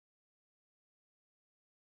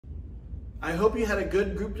I hope you had a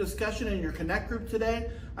good group discussion in your Connect group today.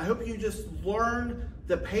 I hope you just learned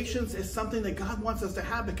that patience is something that God wants us to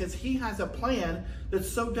have because He has a plan that's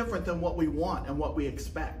so different than what we want and what we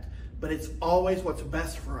expect. But it's always what's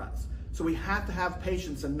best for us. So we have to have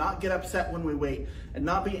patience and not get upset when we wait and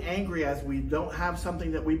not be angry as we don't have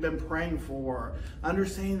something that we've been praying for.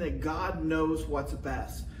 Understanding that God knows what's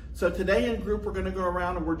best. So today in group, we're going to go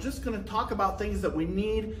around and we're just going to talk about things that we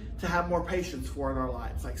need to have more patience for in our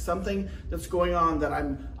lives. Like something that's going on that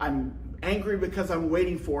I'm angry because I'm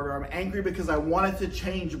waiting for it, or I'm angry because I want it to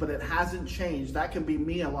change, but it hasn't changed. That can be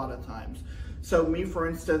me a lot of times. So me, for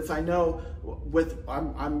instance, I know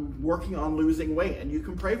I'm working on losing weight, and you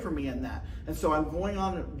can pray for me in that. And so I'm going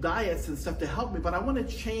on diets and stuff to help me, but I want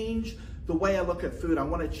to change the way I look at food. I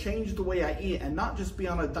want to change the way I eat and not just be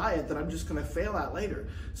on a diet that I'm just going to fail at later.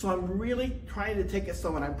 So I'm really trying to take it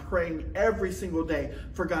slow, and I'm praying every single day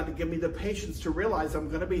for God to give me the patience to realize I'm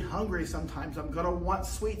going to be hungry sometimes. I'm going to want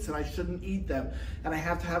sweets and I shouldn't eat them. And I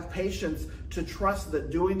have to have patience to trust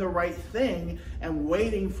that doing the right thing and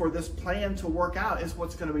waiting for this plan to work out is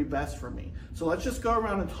what's going to be best for me. So let's just go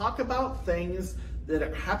around and talk about things that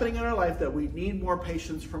are happening in our life that we need more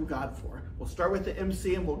patience from God for. We'll start with the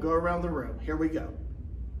MC and we'll go around the room. Here we go.